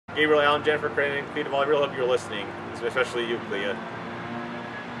Gabriel, Alan, Jennifer, Craig, and Clea, I really hope you're listening, especially you, Clea.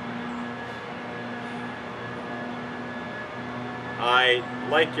 I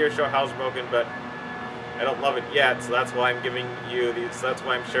like your show Housebroken, but I don't love it yet, so that's why I'm giving you these. So that's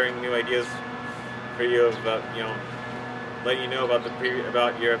why I'm sharing new ideas for you about, letting you know about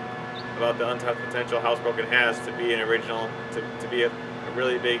about the untapped potential Housebroken has to be an original, to be a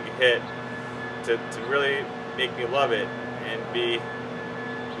really big hit, to really make me love it and be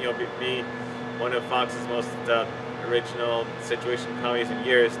one of Fox's most original situation comedies in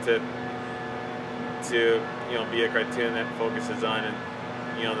years, to be a cartoon that focuses on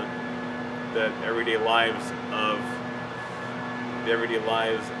the everyday lives of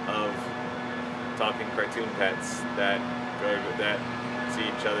talking cartoon pets that see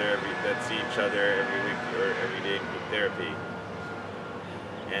each other every week or every day in therapy.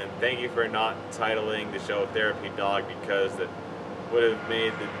 And thank you for not titling the show Therapy Dog, because that would have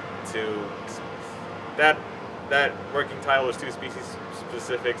made the two, that working title was too species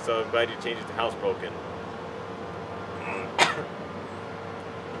specific, so I'm glad you changed it to Housebroken.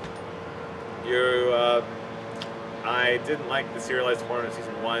 I didn't like the serialized format of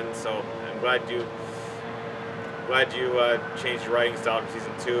season 1, so I'm glad you changed your writing style for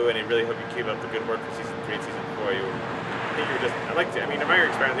season 2, and I really hope you keep up the good work for season 3 and season 4. I think you're just, I admire your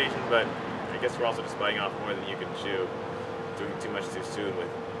experimentation, but I guess we're also just biting off more than you can chew, doing too much too soon with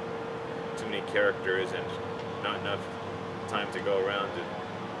too many characters and not enough time to go around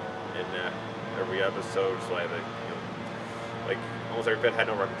in every episode. So like almost every pet had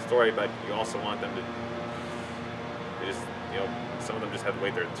no working story, but you also want them to just, some of them just have to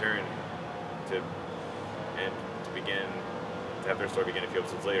wait their turn to have their story begin a few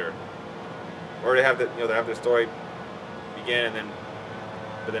episodes later, or to have have their story begin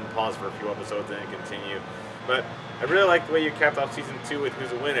but then pause for a few episodes and then continue. But I really like the way you capped off season 2 with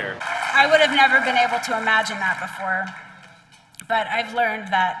Who's a Winner. I would have never been able to imagine that before, but I've learned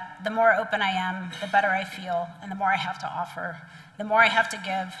that the more open I am, the better I feel, and the more I have to offer, the more I have to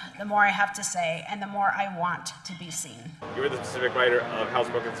give, the more I have to say, and the more I want to be seen. You were the specific writer of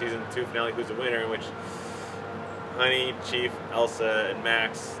Housebroken season 2 finale Who's a Winner, in which Honey, Chief, Elsa, and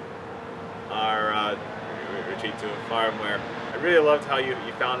Max are retreat to a farm, where I really loved how you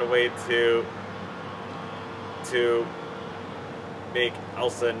found a way to make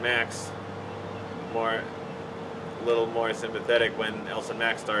Elsa and Max a little more sympathetic, when Elsa and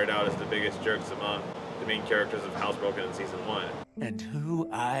Max started out as the biggest jerks among the main characters of Housebroken in season 1. And who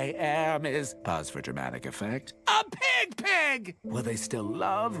I am is, pause for dramatic effect, a pig! Will they still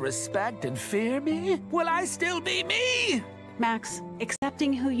love, respect, and fear me? Will I still be me? Max,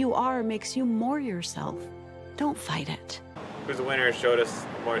 accepting who you are makes you more yourself. Don't fight it. Who's a Winner showed us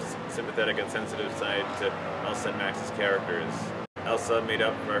a more sympathetic and sensitive side to Elsa and Max's characters. Elsa made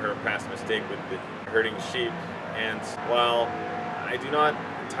up for her past mistake with the herding sheep, and while I do not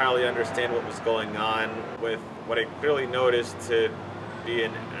entirely understand what was going on with what I clearly noticed to be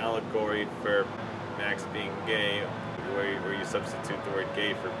an allegory for Max being gay, where you substitute the word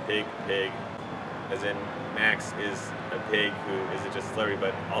gay for pig, as in Max is a pig who isn't just a celebrity,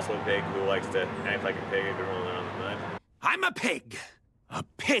 but also a pig who likes to act like a pig and roll around in the mud. I'm a pig. A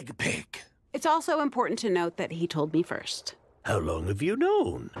pig. It's also important to note that he told me first. How long have you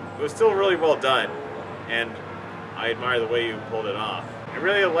known? It was still really well done, and I admire the way you pulled it off. I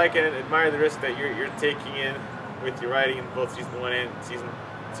really like it and admire the risk that you're taking in with your writing in both season 1 and season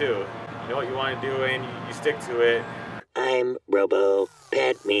 2. You know what you want to do and you stick to it. I'm Robo.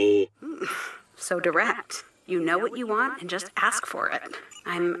 Pet me. So direct. You know what you want and just ask for it.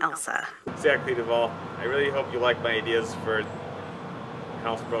 I'm Elsa. Exactly, Duvall. I really hope you like my ideas for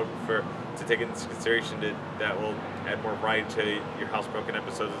Housebroken, to take into consideration that will add more variety to your Housebroken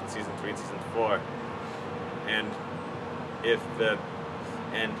episodes in season 3 and season 4. And if the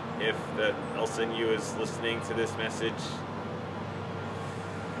Elsa and you is listening to this message,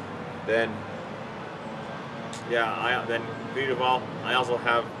 then Duvall, I also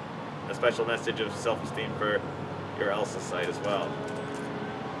have a special message of self-esteem for your Elsa side as well.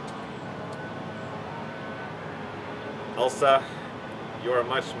 Elsa, you are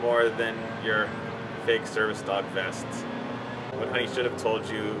much more than your fake service dog vest. What Honey should have told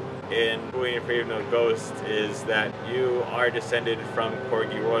you in Who Ain't Afraid of No Ghost is that you are descended from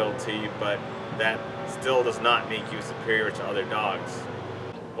Corgi royalty, but that still does not make you superior to other dogs.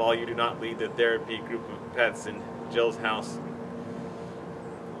 While you do not lead the therapy group of pets in Jill's house,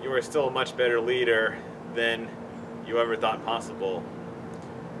 you are still a much better leader than you ever thought possible.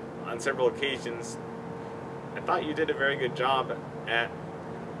 On several occasions, I thought you did a very good job at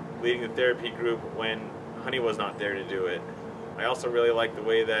leading the therapy group when Honey was not there to do it. I also really like the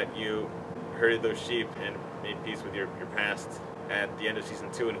way that you herded those sheep and made peace with your past at the end of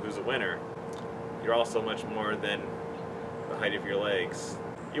season 2 and Who's a Winner. You're also much more than the height of your legs.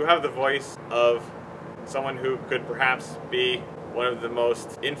 You have the voice of someone who could perhaps be one of the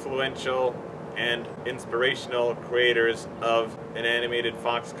most influential and inspirational creators of an animated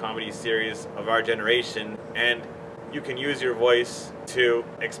Fox comedy series of our generation, and you can use your voice to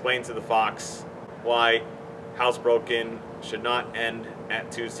explain to the Fox why Housebroken should not end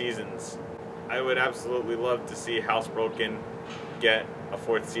at 2 seasons. I would absolutely love to see Housebroken get a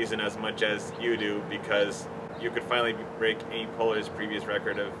 4th season as much as you do, because you could finally break Amy Poehler's previous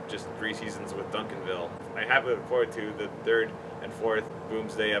record of just 3 seasons with Duncanville. I have looked forward to the 3rd and 4th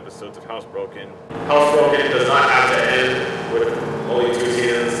Boomsday episodes of Housebroken. Housebroken does not have to end with only 2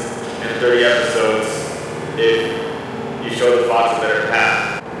 seasons and 30 episodes if you show the Fox a better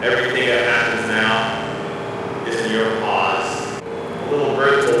path. Everything that happens now is in your paws. A little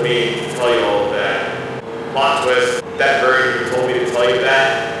bird told me to tell you all of that. Plot twist, that bird who told me to tell you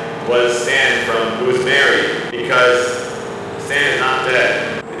that was Stan from Who's Married, because Stan is not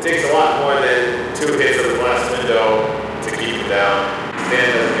dead. It takes a lot more than 2 hits of the glass window to keep him down.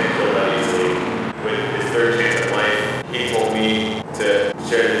 Stan doesn't get killed that easily. With his 3rd chance at life, he told me to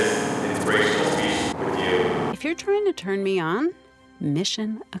share this inspirational speech with you. If you're trying to turn me on,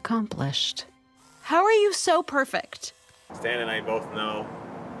 mission accomplished. How are you so perfect? Stan and I both know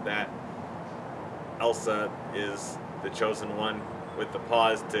that Elsa is the chosen one with the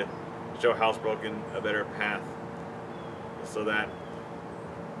pause to show Housebroken a better path, so that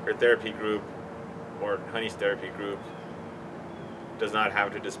her therapy group, or Honey's therapy group, does not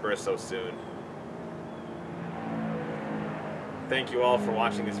have to disperse so soon. Thank you all for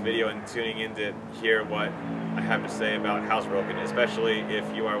watching this video and tuning in to hear what I have to say about Housebroken, especially if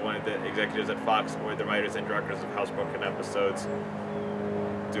you are one of the executives at Fox or the writers and directors of Housebroken episodes,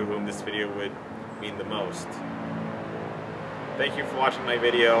 to whom this video would mean the most. Thank you for watching my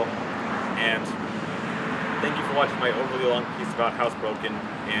video, and thank you for watching my overly long piece about Housebroken.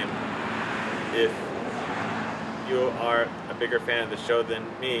 And if you are a bigger fan of the show than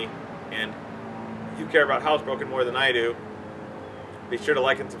me, and you care about Housebroken more than I do, be sure to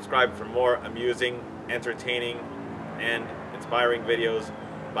like and subscribe for more amusing, entertaining, and inspiring videos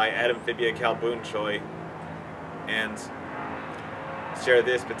by Adamphibia Calboon Choi, and share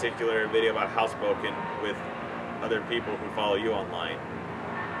this particular video about Housebroken with other people who follow you online.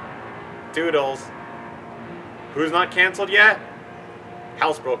 Toodles! Who's not canceled yet?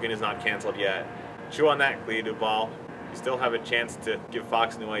 Housebroken is not canceled yet. Chew on that, Clea Duvall. You still have a chance to give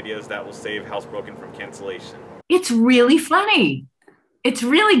Fox new ideas that will save Housebroken from cancellation. It's really funny. It's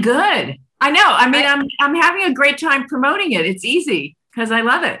really good. I know. I mean, I'm having a great time promoting it. It's easy because I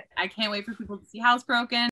love it. I can't wait for people to see Housebroken.